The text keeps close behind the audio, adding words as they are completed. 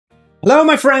Hello,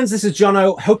 my friends. This is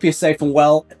Jono. Hope you're safe and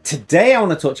well. Today, I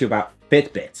want to talk to you about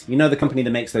Fitbit. You know, the company that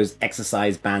makes those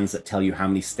exercise bands that tell you how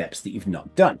many steps that you've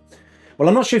not done. Well,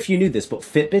 I'm not sure if you knew this, but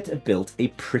Fitbit have built a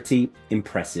pretty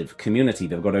impressive community.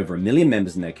 They've got over 1 million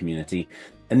members in their community,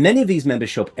 and many of these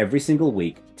members show up every single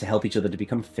week to help each other to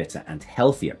become fitter and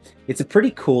healthier. It's a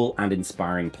pretty cool and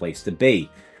inspiring place to be.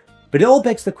 But it all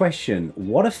begs the question,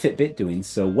 what are Fitbit doing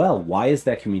so well? Why is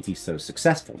their community so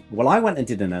successful? Well, I went and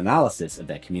did an analysis of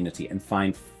their community and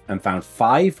found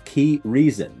 5 key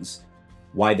reasons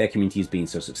why their community is being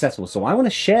so successful. So I want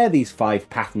to share these 5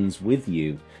 patterns with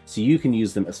you so you can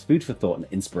use them as food for thought and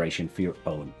inspiration for your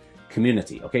own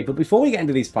community. Okay, but before we get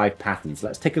into these 5 patterns,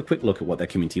 let's take a quick look at what their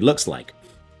community looks like.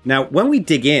 Now, when we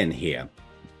dig in here,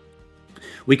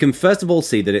 we can first of all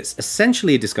see that it's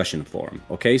essentially a discussion forum.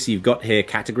 Okay, so you've got here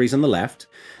categories on the left,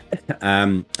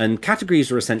 and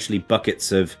categories are essentially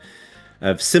buckets of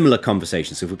similar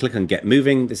conversations. So if we click on Get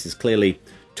Moving, this is clearly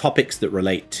topics that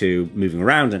relate to moving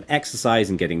around and exercise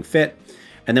and getting fit.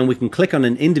 And then we can click on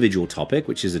an individual topic,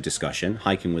 which is a discussion,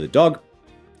 hiking with a dog.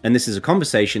 And this is a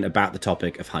conversation about the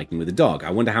topic of hiking with a dog. I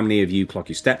wonder how many of you clock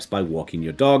your steps by walking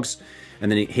your dogs.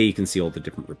 And then here you can see all the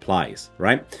different replies,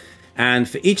 right? And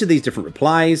for each of these different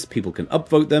replies, people can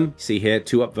upvote them. See here,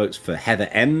 2 upvotes for Heather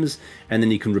M's, and then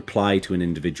you can reply to an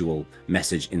individual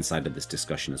message inside of this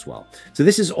discussion as well. So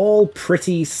this is all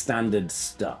pretty standard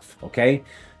stuff, okay?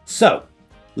 So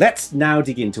let's now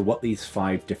dig into what these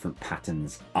 5 different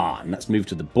patterns are. And let's move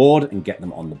to the board and get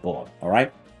them on the board, all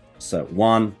right? So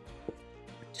 1,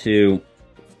 2,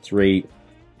 3,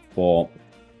 4,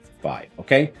 5,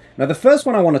 okay? Now the first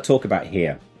one I want to talk about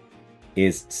here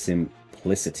is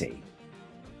simplicity.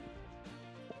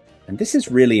 And this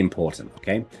is really important,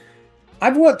 okay?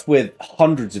 I've worked with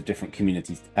hundreds of different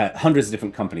communities, hundreds of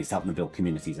different companies to help them build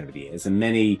communities over the years, and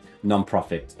many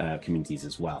non-profit communities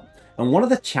as well. And one of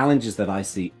the challenges that I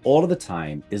see all of the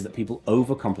time is that people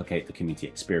overcomplicate the community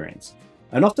experience.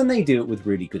 And often they do it with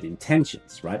really good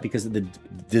intentions, right? Because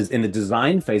in the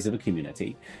design phase of a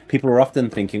community, people are often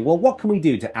thinking, well, what can we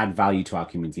do to add value to our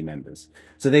community members?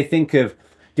 So they think of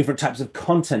different types of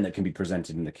content that can be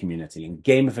presented in the community, and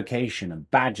gamification and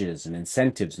badges and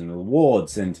incentives and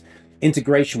rewards and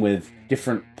integration with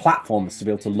different platforms to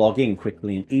be able to log in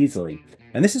quickly and easily.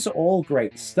 And this is all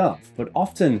great stuff, but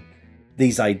often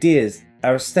these ideas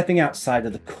are stepping outside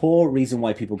of the core reason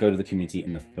why people go to the community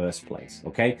in the first place,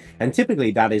 okay? And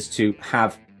typically that is to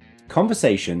have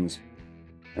conversations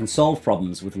and solve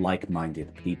problems with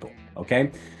like-minded people, okay?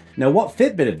 Now, what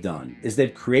Fitbit have done is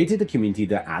they've created a community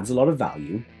that adds a lot of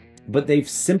value, but they've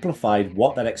simplified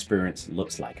what that experience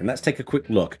looks like. And let's take a quick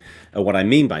look at what I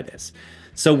mean by this.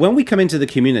 So when we come into the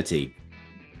community,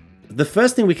 the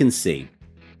first thing we can see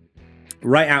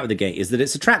right out of the gate is that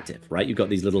it's attractive, right? You've got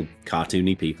these little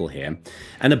cartoony people here.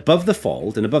 And above the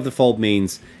fold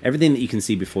means everything that you can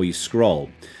see before you scroll.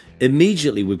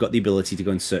 Immediately, we've got the ability to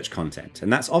go and search content.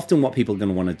 And that's often what people are going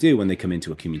to want to do when they come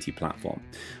into a community platform.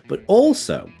 But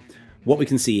also, what we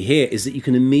can see here is that you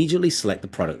can immediately select the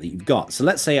product that you've got. So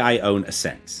let's say I own a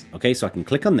Sense. Okay, so I can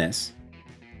click on this,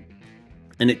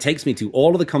 and it takes me to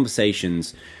all of the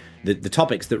conversations, the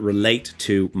topics that relate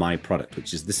to my product,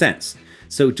 which is the Sense.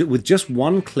 So with just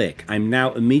one click, I'm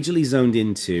now immediately zoned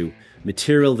into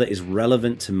material that is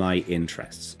relevant to my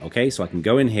interests. Okay, so I can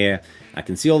go in here, I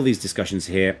can see all these discussions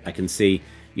here, I can see,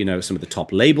 you know, some of the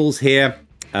top labels here.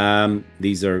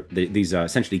 These are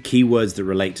essentially keywords that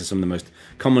relate to some of the most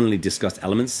commonly discussed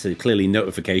elements. So clearly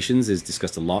notifications is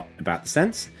discussed a lot about the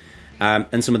Sense,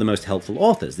 and some of the most helpful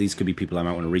authors. These could be people I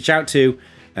might want to reach out to,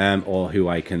 or who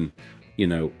I can, you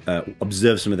know,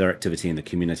 observe some of their activity in the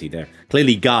community there.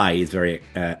 Clearly Guy is very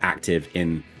active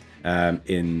in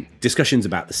discussions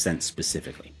about the Sense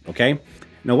specifically, okay?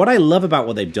 Now, what I love about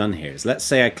what they've done here is, let's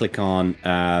say I click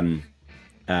on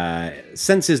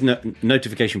Senses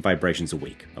notification vibrations a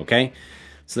week, okay?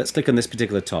 So let's click on this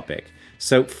particular topic.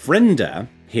 So Frenda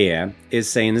here is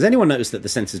saying, has anyone noticed that the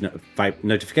Senses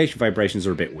notification vibrations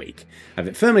are a bit weak? I have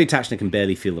it firmly attached and I can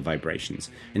barely feel the vibrations.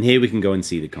 And here we can go and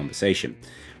see the conversation,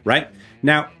 right?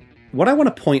 Now, what I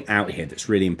want to point out here that's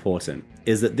really important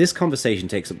is that this conversation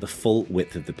takes up the full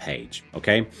width of the page,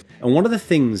 okay? And one of the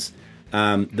things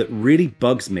that really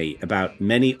bugs me about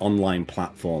many online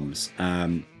platforms,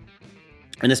 and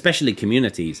especially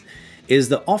communities, is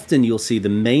that often you'll see the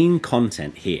main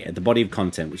content here, the body of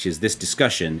content, which is this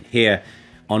discussion here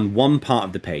on one part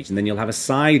of the page. And then you'll have a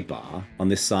sidebar on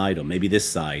this side, or maybe this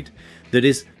side, that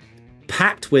is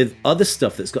packed with other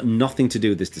stuff that's got nothing to do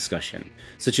with this discussion,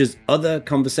 such as other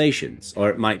conversations, or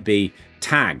it might be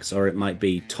tags, or it might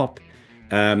be top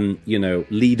you know,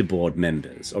 leaderboard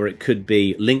members, or it could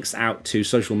be links out to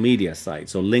social media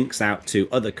sites, or links out to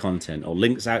other content, or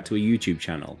links out to a YouTube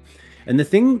channel. And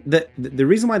the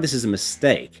reason why this is a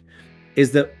mistake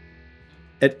is that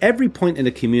at every point in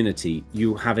a community,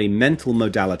 you have a mental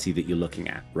modality that you're looking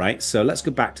at, right? So let's go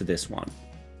back to this one.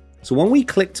 So when we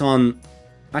clicked on,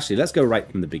 actually, let's go right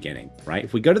from the beginning, right?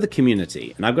 If we go to the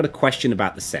community, and I've got a question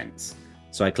about the sense.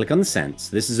 So I click on the sense.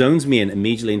 This zones me in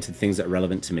immediately into the things that are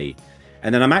relevant to me.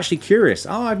 And then I'm actually curious.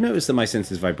 Oh, I've noticed that my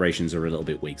senses vibrations are a little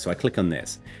bit weak. So I click on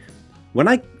this. When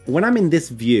I'm in this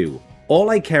view,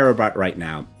 all I care about right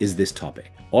now is this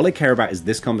topic. All I care about is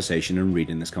this conversation and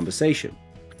reading this conversation,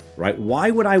 right?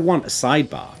 Why would I want a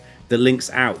sidebar that links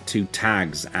out to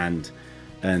tags and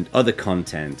other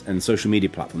content and social media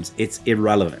platforms? It's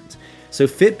irrelevant. So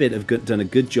Fitbit have done a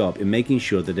good job in making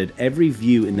sure that at every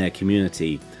view in their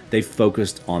community, they've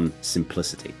focused on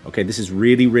simplicity. Okay, this is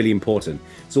really, really important.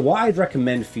 So what I'd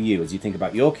recommend for you as you think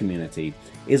about your community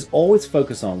is always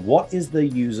focus on what is the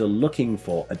user looking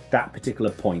for at that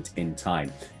particular point in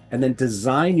time, and then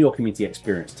design your community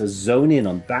experience to zone in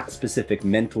on that specific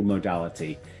mental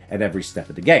modality at every step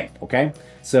of the game, okay?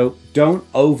 So don't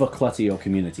overclutter your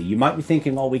community. You might be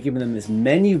thinking, oh, we're giving them this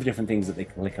menu of different things that they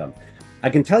click on. I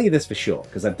can tell you this for sure,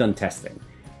 because I've done testing,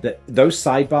 that those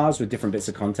sidebars with different bits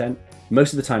of content,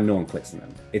 most of the time no one clicks on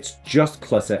them. It's just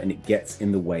clutter and it gets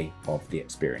in the way of the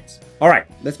experience. All right,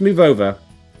 let's move over,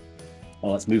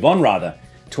 or let's move on rather,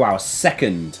 to our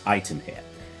second item here.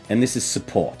 And this is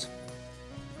support.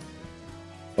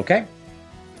 Okay?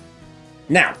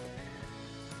 Now,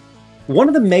 one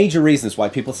of the major reasons why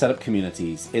people set up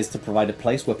communities is to provide a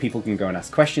place where people can go and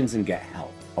ask questions and get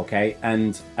help, okay?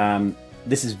 And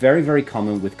this is very, very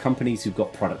common with companies who've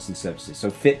got products and services.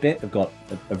 So Fitbit have got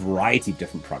a variety of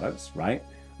different products, right?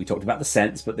 We talked about the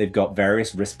Sense, but they've got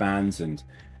various wristbands and,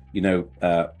 you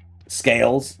know,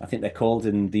 scales, I think they're called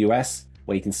in the US,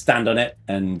 where you can stand on it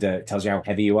and it tells you how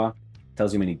heavy you are,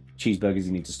 tells you how many cheeseburgers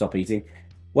you need to stop eating.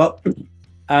 Well,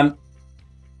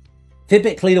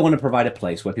 Fitbit clearly want to provide a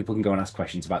place where people can go and ask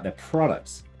questions about their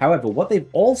products. However, what they've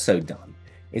also done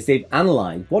is they've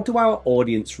analyzed what do our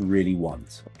audience really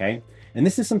want, okay? And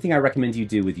this is something I recommend you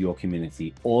do with your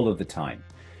community all of the time.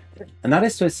 And that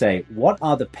is to say, what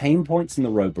are the pain points and the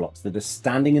roadblocks that are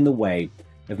standing in the way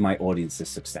of my audience's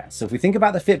success? So if we think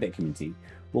about the Fitbit community,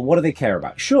 well, what do they care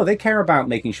about? Sure, they care about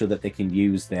making sure that they can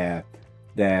use their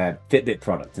Fitbit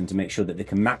product and to make sure that they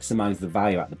can maximize the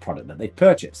value out of the product that they've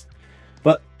purchased.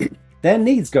 But their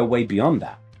needs go way beyond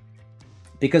that,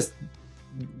 because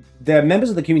they're members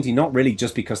of the community not really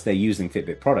just because they're using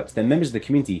Fitbit products. They're members of the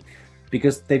community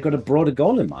because they've got a broader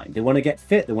goal in mind. They want to get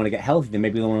fit, they want to get healthy,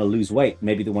 maybe they want to lose weight,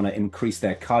 maybe they want to increase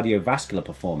their cardiovascular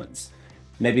performance,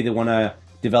 maybe they want to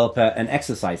develop an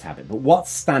exercise habit. But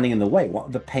what's standing in the way? What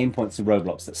are the pain points and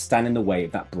roadblocks that stand in the way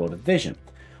of that broader vision?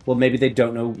 Well, maybe they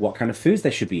don't know what kind of foods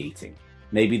they should be eating.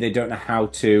 Maybe they don't know how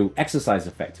to exercise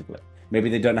effectively. Maybe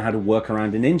they don't know how to work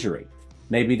around an injury.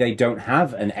 Maybe they don't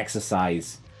have an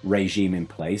exercise regime in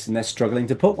place and they're struggling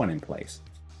to put one in place.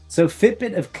 So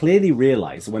Fitbit have clearly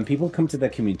realized that when people come to their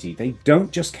community, they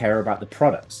don't just care about the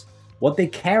products. What they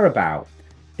care about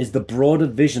is the broader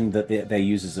vision that their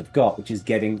users have got, which is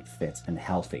getting fit and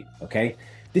healthy, okay?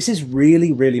 This is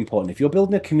really, really important. If you're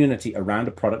building a community around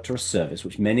a product or a service,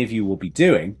 which many of you will be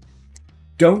doing,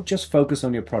 don't just focus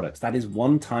on your products. That is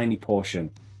one tiny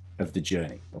portion of the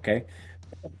journey, okay?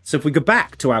 So if we go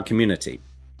back to our community,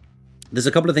 there's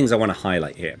a couple of things I want to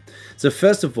highlight here. So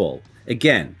first of all,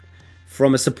 again,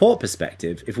 from a support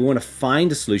perspective, if we want to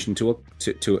find a solution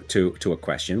to a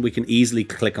question, we can easily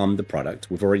click on the product.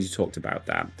 We've already talked about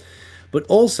that. But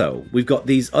also, we've got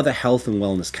these other health and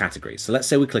wellness categories. So let's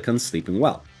say we click on sleeping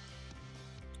well.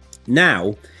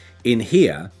 Now, in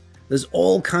here, there's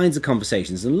all kinds of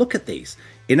conversations. And look at these.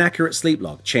 Inaccurate sleep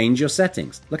log, change your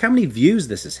settings. Look how many views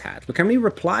this has had. Look how many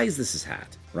replies this has had,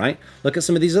 right? Look at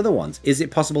some of these other ones. Is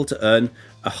it possible to earn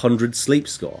 100 sleep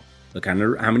score? Look how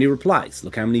many replies.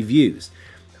 Look how many views.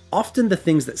 Often the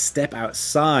things that step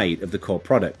outside of the core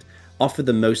product offer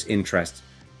the most interest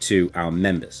to our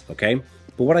members, okay?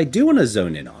 But what I do want to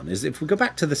zone in on is if we go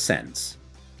back to the Sense,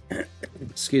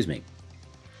 excuse me,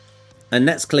 and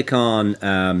let's click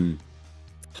on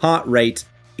heart rate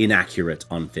inaccurate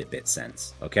on Fitbit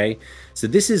Sense, okay? So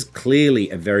this is clearly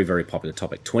a very, very popular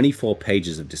topic, 24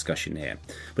 pages of discussion here.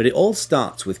 But it all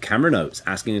starts with Cameron Oates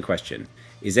asking a question.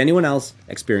 Is anyone else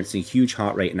experiencing huge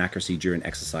heart rate inaccuracy during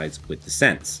exercise with the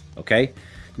Sense, okay?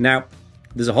 Now,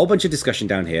 there's a whole bunch of discussion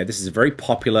down here. This is a very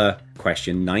popular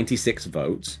question, 96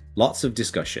 votes, lots of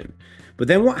discussion. But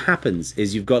then what happens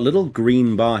is you've got a little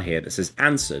green bar here that says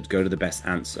answered, go to the best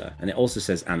answer. And it also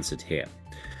says answered here.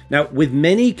 Now, with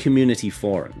many community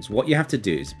forums, what you have to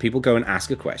do is people go and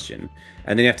ask a question,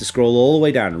 and then you have to scroll all the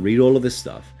way down and read all of this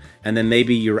stuff, and then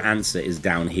maybe your answer is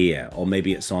down here, or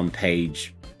maybe it's on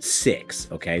page 6,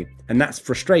 okay? And that's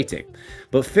frustrating.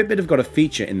 But Fitbit have got a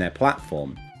feature in their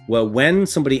platform where when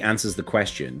somebody answers the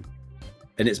question,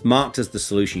 and it's marked as the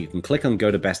solution, you can click on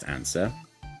Go to Best Answer,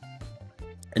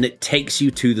 and it takes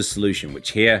you to the solution,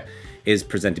 which here is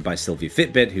presented by Sylvia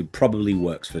Fitbit, who probably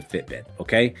works for Fitbit,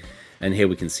 okay? And here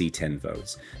we can see 10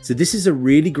 votes. So this is a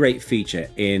really great feature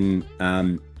in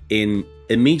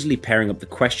immediately pairing up the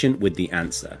question with the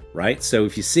answer, right? So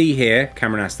if you see here,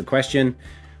 Cameron asked the question,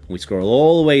 we scroll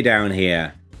all the way down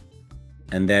here,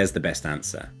 and there's the best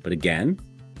answer. But again,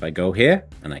 if I go here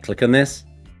and I click on this,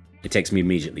 it takes me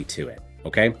immediately to it,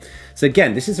 okay? So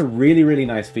again, this is a really, really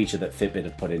nice feature that Fitbit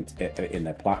have put in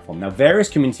their platform. Now, various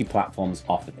community platforms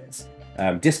offer this.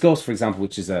 Discourse, for example,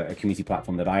 which is a community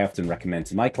platform that I often recommend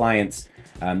to my clients.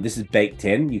 This is baked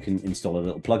in. You can install a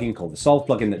little plugin called the Solve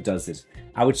plugin that does this.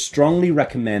 I would strongly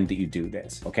recommend that you do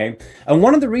this, okay? And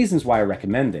one of the reasons why I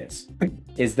recommend this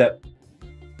is that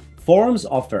forums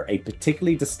offer a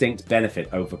particularly distinct benefit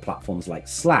over platforms like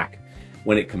Slack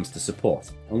when it comes to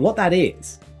support. And what that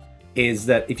is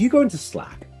that if you go into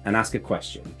Slack and ask a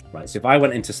question, right? So if I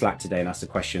went into Slack today and asked a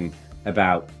question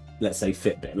about, let's say,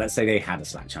 Fitbit, let's say they had a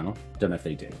Slack channel, don't know if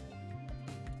they do,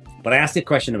 but I asked a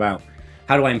question about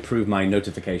how do I improve my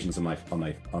notifications on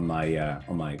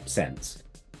my sends.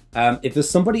 If there's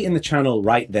somebody in the channel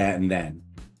right there and then,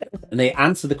 and they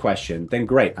answer the question, then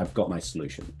great, I've got my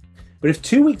solution. But if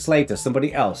 2 weeks later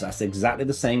somebody else asks exactly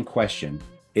the same question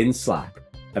in Slack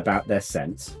about their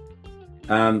sends,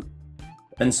 and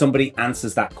somebody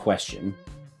answers that question,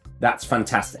 that's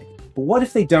fantastic. But what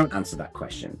if they don't answer that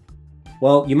question?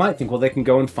 Well, you might think, well, they can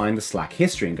go and find the Slack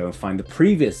history and go and find the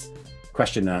previous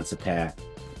question and answer pair,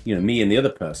 you know, me and the other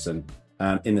person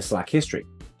in the Slack history.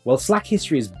 Well, Slack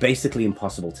history is basically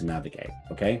impossible to navigate,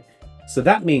 okay? So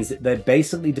that means that they're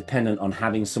basically dependent on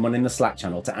having someone in the Slack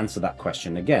channel to answer that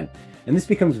question again. And this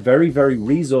becomes very, very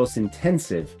resource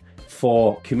intensive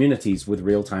for communities with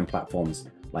real-time platforms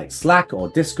like Slack or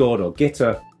Discord or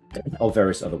Gitter or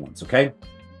various other ones, okay?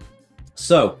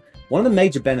 So one of the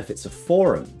major benefits of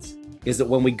forums is that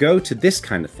when we go to this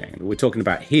kind of thing that we're talking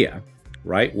about here,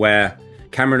 right, where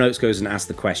Cameron Oates goes and asks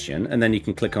the question, and then you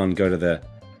can click on go to the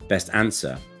best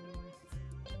answer,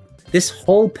 this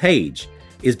whole page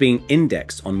is being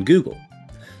indexed on Google.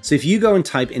 So if you go and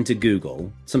type into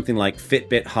Google something like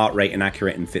Fitbit heart rate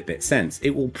inaccurate and Fitbit sense,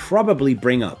 it will probably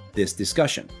bring up this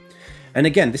discussion. And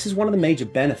again, this is one of the major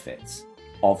benefits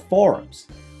of forums,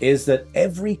 is that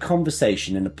every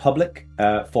conversation in a public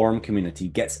forum community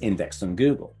gets indexed on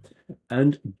Google.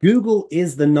 And Google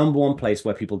is the #1 place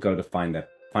where people go to find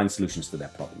solutions to their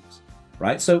problems,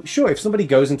 right? So sure, if somebody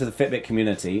goes into the Fitbit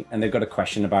community and they've got a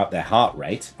question about their heart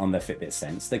rate on their Fitbit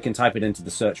sense, they can type it into the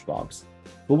search box.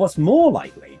 But what's more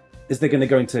likely is they're going to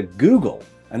go into Google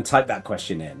and type that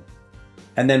question in.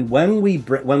 And then when we've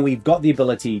got the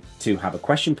ability to have a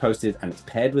question posted and it's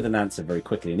paired with an answer very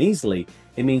quickly and easily,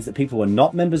 it means that people who are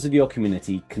not members of your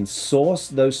community can source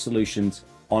those solutions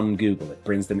on Google. It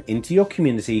brings them into your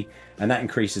community, and that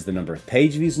increases the number of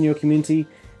page views in your community,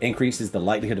 increases the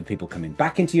likelihood of people coming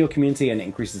back into your community, and it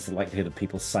increases the likelihood of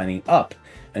people signing up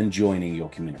and joining your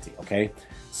community, okay?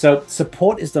 So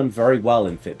support is done very well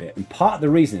in Fitbit, and part of the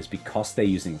reason is because they're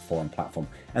using a forum platform.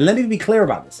 And let me be clear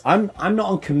about this. I'm not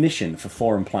on commission for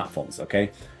forum platforms,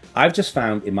 okay? I've just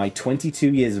found in my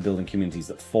 22 years of building communities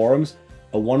that forums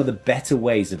are one of the better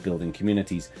ways of building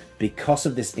communities because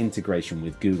of this integration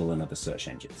with Google and other search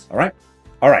engines, all right?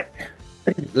 All right,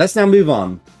 let's now move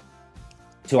on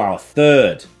to our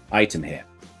third item here.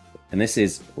 And this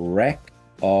is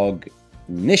recognition.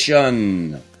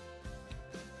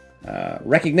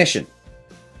 Recognition.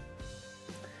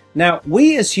 Now,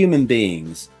 we as human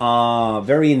beings are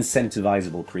very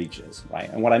incentivizable creatures, right?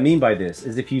 And what I mean by this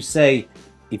is if you say,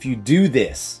 if you do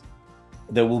this,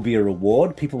 there will be a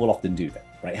reward, people will often do that,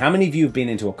 right? How many of you have been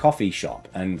into a coffee shop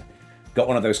and got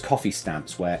one of those coffee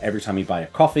stamps where every time you buy a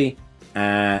coffee,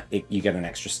 you get an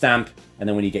extra stamp, and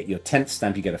then when you get your 10th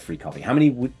stamp, you get a free coffee? How many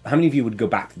of you would go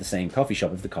back to the same coffee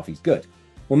shop if the coffee's good?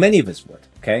 Well, many of us would,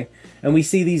 okay? And we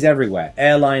see these everywhere.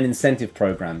 Airline incentive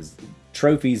programs,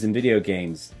 trophies in video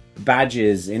games,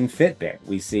 badges in Fitbit.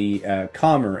 We see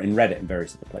karma in Reddit and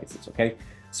various other places, okay?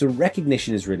 So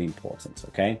recognition is really important,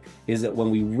 okay? Is that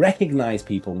when we recognize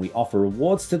people and we offer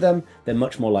rewards to them, they're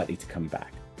much more likely to come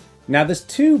back. Now, there's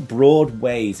two broad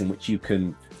ways in which you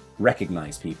can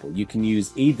recognize people. You can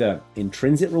use either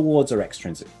intrinsic rewards or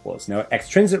extrinsic rewards. Now,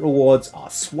 extrinsic rewards are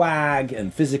swag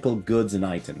and physical goods and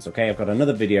items, okay? I've got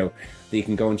another video that you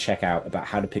can go and check out about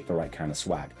how to pick the right kind of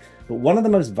swag. But one of the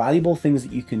most valuable things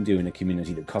that you can do in a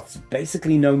community that costs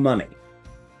basically no money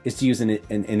is to use an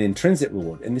intrinsic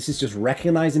reward. And this is just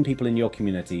recognizing people in your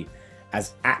community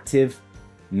as active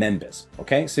members,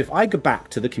 okay? So if I go back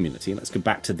to the community, let's go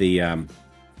back to the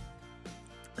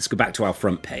let's go back to our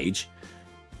front page.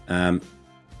 And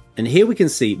here we can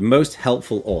see most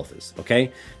helpful authors,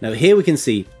 okay? Now here we can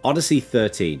see Odyssey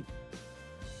 13.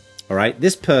 All right,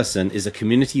 this person is a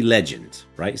community legend,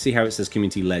 right? See how it says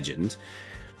community legend?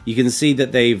 You can see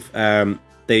that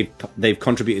they've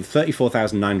contributed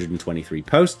 34,923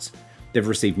 posts. They've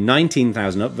received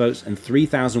 19,000 upvotes and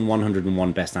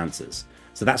 3,101 best answers.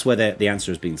 So that's where the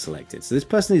answer has been selected. So this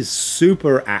person is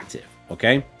super active,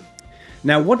 okay?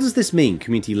 Now, what does this mean,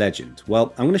 community legend?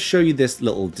 Well, I'm going to show you this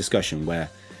little discussion where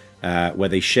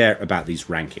they share about these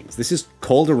rankings. This is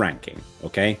called a ranking,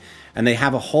 okay? And they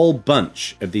have a whole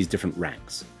bunch of these different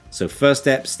ranks. So first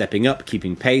step, stepping up,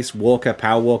 keeping pace, walker,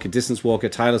 power walker, distance walker,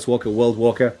 tireless walker, world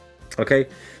walker, okay?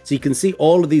 So you can see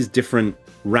all of these different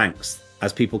ranks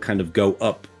as people kind of go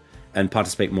up and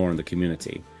participate more in the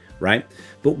community, right?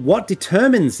 But what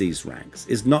determines these ranks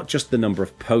is not just the number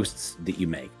of posts that you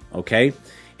make, okay?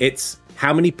 It's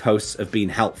how many posts have been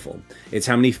helpful. It's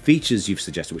how many features you've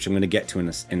suggested, which I'm going to get to in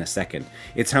a second.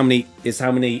 It's how many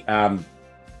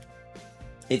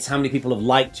people have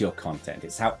liked your content.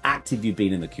 It's how active you've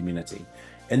been in the community.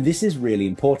 And this is really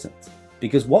important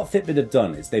because what Fitbit have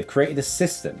done is they've created a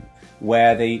system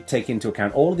where they take into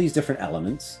account all of these different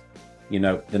elements, you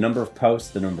know, the number of posts,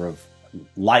 the number of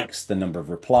likes, the number of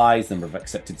replies, the number of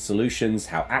accepted solutions,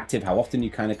 how active, how often you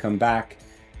kind of come back,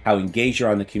 how engaged you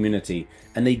are in the community,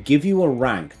 and they give you a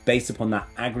rank based upon that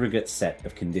aggregate set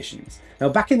of conditions. Now,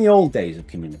 back in the old days of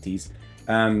communities,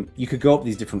 you could go up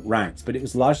these different ranks, but it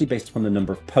was largely based upon the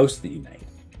number of posts that you made.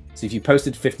 So if you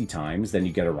posted 50 times, then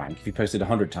you get a rank. If you posted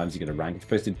 100 times, you get a rank. If you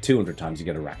posted 200 times, you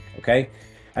get a rank, okay?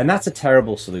 And that's a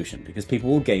terrible solution because people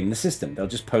will game the system. They'll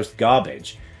just post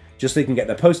garbage just so they can get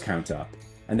their post count up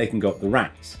and they can go up the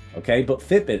ranks, okay? But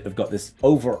Fitbit have got this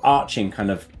overarching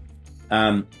kind of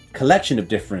collection of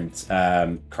different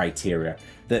criteria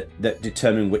that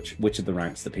determine which of the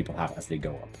ranks that people have as they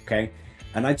go up, okay?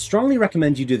 And I'd strongly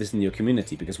recommend you do this in your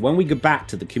community because when we go back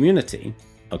to the community,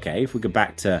 okay, if we go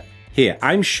back to here,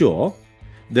 I'm sure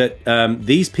that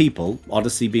these people,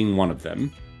 Odyssey being one of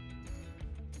them,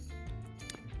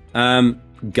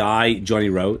 Guy, Johnny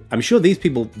Rowe, I'm sure these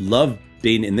people love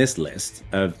being in this list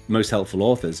of most helpful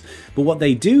authors. But what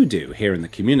they do here in the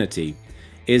community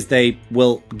is they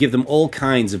will give them all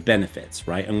kinds of benefits,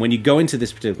 right? And when you go into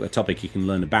this particular topic, you can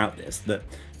learn about this, that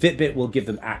Fitbit will give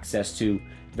them access to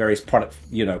various product,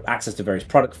 access to various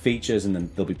product features, and then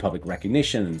there'll be public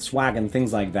recognition and swag and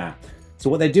things like that. So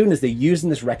what they're doing is they're using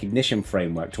this recognition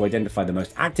framework to identify the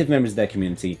most active members of their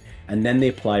community, and then they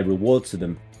apply rewards to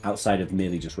them outside of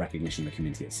merely just recognition of the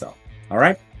community itself. All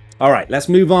right? All right, let's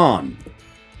move on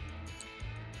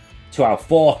to our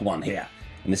fourth one here,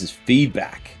 and this is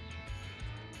feedback.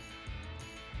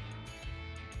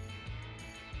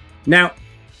 Now,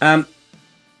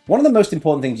 one of the most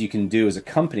important things you can do as a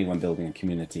company when building a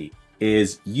community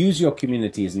is use your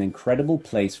community as an incredible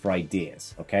place for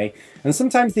ideas, okay? And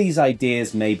sometimes these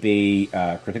ideas may be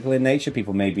critical in nature.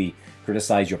 People maybe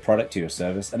criticize your product or your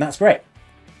service, and that's great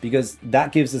because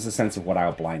that gives us a sense of what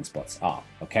our blind spots are,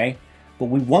 okay? But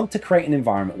we want to create an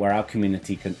environment where our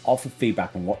community can offer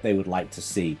feedback on what they would like to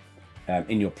see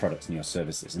in your products and your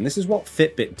services. And this is what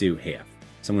Fitbit do here.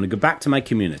 So I'm going to go back to my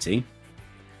community,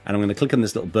 and I'm going to click on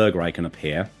this little burger icon up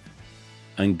here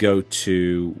and go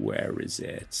to, where is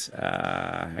it?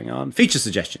 Hang on, feature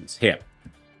suggestions here.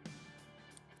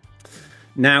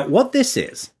 Now, what this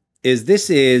is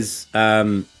essentially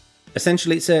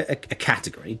it's a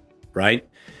category, right?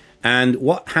 And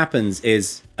what happens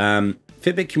is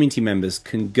Fitbit community members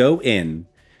can go in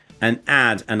and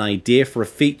add an idea for a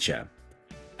feature,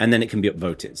 and then it can be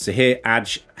upvoted. So here, add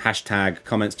hashtag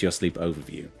comments to your sleep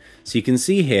overview. So you can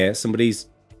see here, somebody's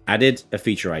added a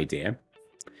feature idea,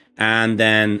 and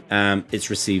then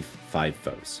it's received 5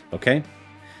 votes, okay?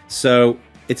 So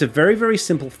it's a very, very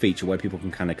simple feature where people can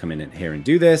kind of come in here and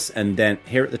do this, and then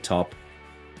here at the top,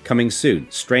 coming soon,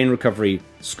 strain recovery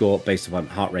score based upon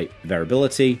heart rate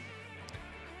variability.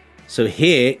 So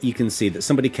here you can see that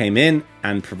somebody came in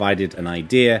and provided an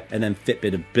idea, and then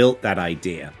Fitbit have built that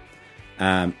idea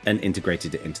and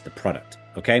integrated it into the product.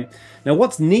 Okay. Now,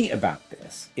 what's neat about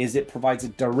this is it provides a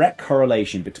direct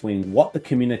correlation between what the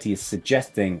community is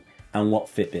suggesting and what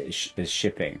Fitbit is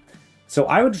shipping. So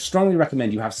I would strongly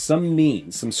recommend you have some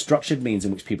means, some structured means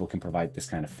in which people can provide this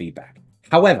kind of feedback.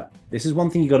 However, this is one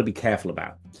thing you've got to be careful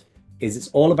about, is it's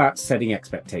all about setting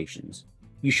expectations.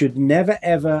 You should never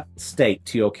ever state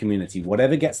to your community,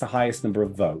 whatever gets the highest number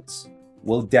of votes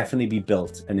will definitely be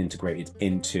built and integrated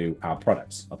into our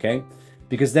products, okay?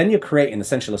 Because then you're creating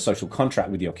essentially a social contract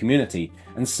with your community,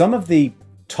 and some of the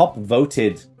top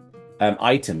voted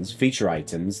items, feature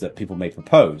items that people may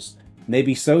propose may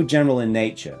be so general in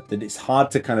nature that it's hard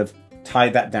to kind of tie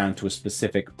that down to a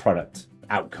specific product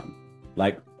outcome.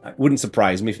 Like, it wouldn't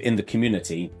surprise me if in the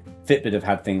community, Fitbit have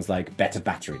had things like better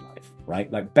battery life,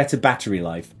 right? Like better battery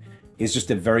life is just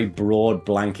a very broad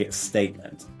blanket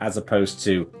statement as opposed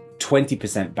to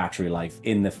 20% battery life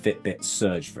in the Fitbit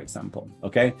Surge, for example,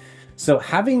 okay? So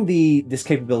having this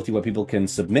capability where people can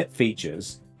submit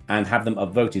features and have them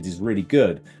upvoted is really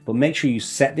good, but make sure you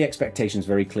set the expectations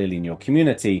very clearly in your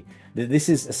community that this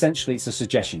is essentially, it's a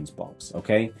suggestions box,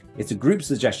 okay? It's a group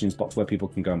suggestions box where people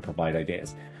can go and provide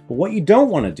ideas. But what you don't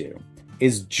want to do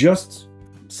is just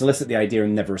solicit the idea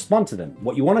and never respond to them.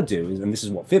 What you want to do is, and this is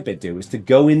what Fitbit do, is to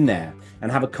go in there and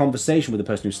have a conversation with the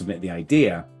person who submitted the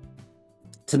idea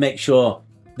to make sure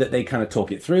that they kind of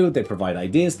talk it through, they provide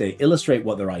ideas, they illustrate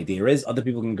what their idea is. Other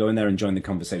people can go in there and join the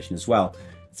conversation as well.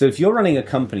 So if you're running a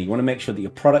company, you want to make sure that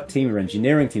your product team, your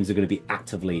engineering teams are going to be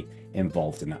actively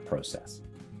involved in that process.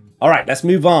 All right, let's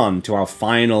move on to our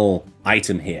final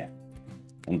item here.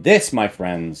 And this, my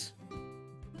friends,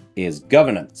 is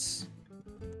governance.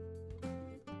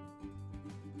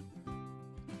 Did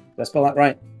I spell that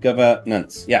right?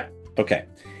 Governance. Yeah, okay.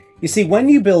 You see, when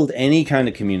you build any kind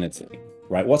of community,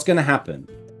 right, what's going to happen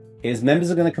is members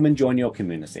are going to come and join your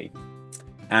community.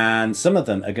 And some of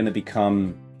them are going to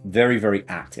become very, very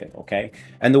active, okay?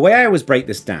 And the way I always break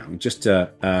this down, just to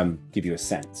give you a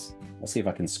sense, let's see if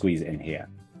I can squeeze it in here,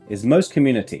 is most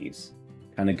communities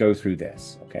kind of go through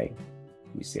this, okay?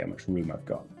 Let me see how much room I've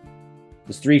got.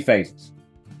 There's 3 phases,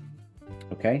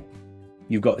 okay?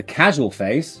 You've got the casual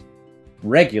phase,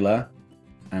 regular,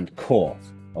 and core,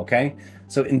 okay?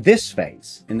 So in this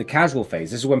phase, in the casual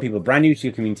phase, this is when people are brand new to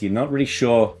your community, not really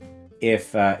sure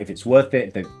if it's worth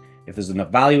it, if there's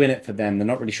enough value in it for them, they're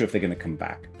not really sure if they're going to come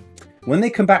back. When they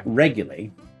come back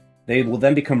regularly, they will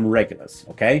then become regulars,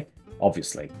 okay?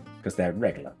 Obviously, because they're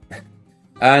regular.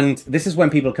 And this is when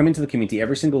people come into the community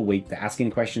every single week, they're asking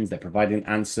questions, they're providing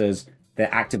answers,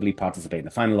 they're actively participating,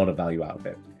 they're finding a lot of value out of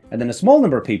it. And then a small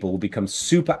number of people will become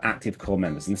super active core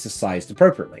members, and this is sized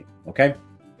appropriately, okay?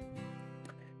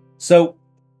 So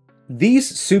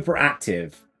these super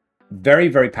active, very,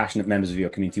 very passionate members of your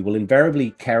community will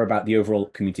invariably care about the overall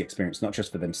community experience, not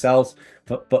just for themselves,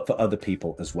 but for other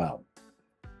people as well.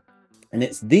 And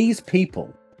it's these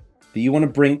people that you want to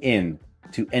bring in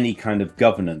to any kind of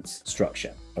governance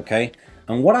structure, okay?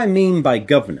 And what I mean by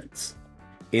governance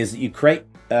is that you create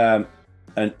an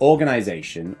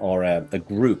organization or a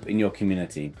group in your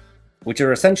community, which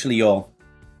are essentially your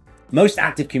most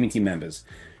active community members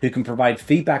who can provide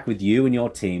feedback with you and your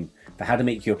team for how to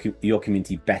make your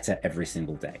community better every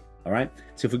single day, all right?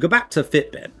 So if we go back to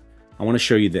Fitbit, I want to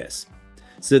show you this.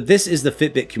 So this is the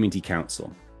Fitbit Community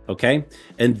Council, okay?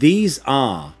 And these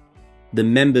are the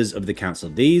members of the council.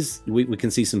 These, we can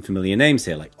see some familiar names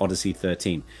here, like Odyssey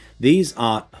 13. These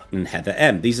are, and Heather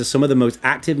M. These are some of the most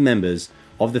active members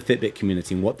of the Fitbit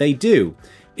community. And what they do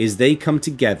is they come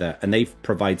together and they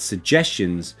provide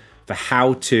suggestions for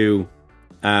how to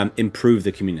improve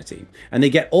the community. And they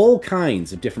get all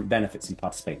kinds of different benefits in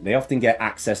participating. They often get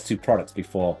access to products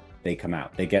before they come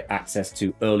out. They get access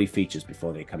to early features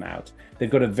before they come out.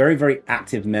 They've got a very, very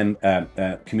active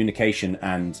communication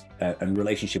and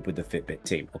relationship with the Fitbit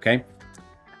team, okay?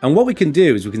 And what we can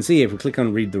do is we can see if we click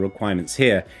on read the requirements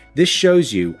here, this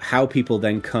shows you how people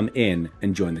then come in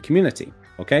and join the community,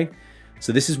 okay?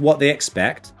 So this is what they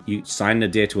expect. You sign and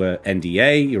adhere to an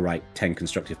NDA, you write 10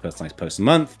 constructive personalized posts a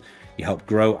month, you help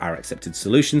grow our accepted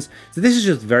solutions. So this is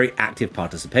just very active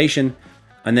participation.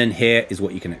 And then here is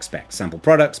what you can expect. Sample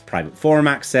products, private forum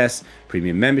access,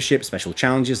 premium membership, special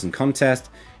challenges and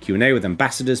contests, Q&A with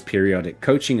ambassadors, periodic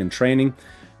coaching and training.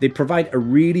 They provide a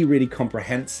really, really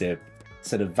comprehensive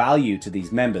sort of value to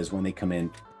these members when they come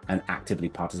in and actively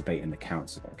participate in the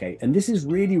council, okay? And this is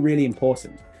really, really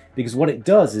important because what it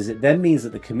does is it then means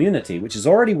that the community, which is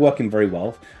already working very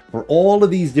well for all of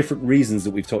these different reasons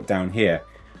that we've talked down here,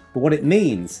 but what it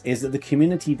means is that the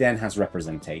community then has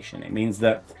representation. It means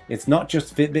that it's not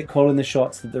just Fitbit calling the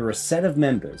shots, that there are a set of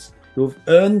members who have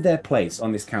earned their place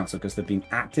on this council because they've been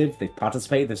active, they've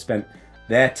participated, they've spent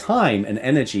their time and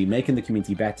energy making the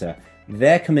community better.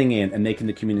 They're coming in and making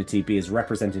the community be as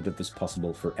representative as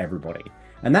possible for everybody.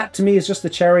 And that to me is just the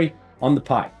cherry on the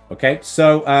pie. Okay,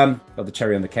 so got the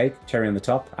cherry on the cake, cherry on the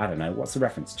top. I don't know, what's the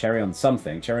reference? Cherry on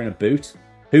something, cherry on a boot?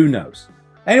 Who knows?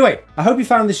 Anyway, I hope you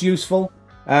found this useful.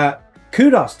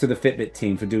 Kudos to the Fitbit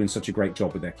team for doing such a great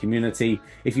job with their community.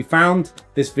 If you found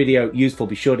this video useful,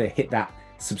 be sure to hit that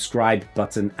subscribe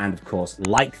button and of course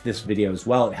like this video as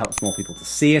well. It helps more people to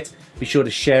see it. Be sure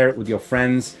to share it with your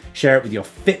friends, share it with your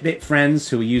Fitbit friends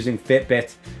who are using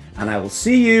Fitbit, and I will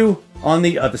see you on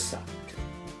the other side.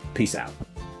 Peace out.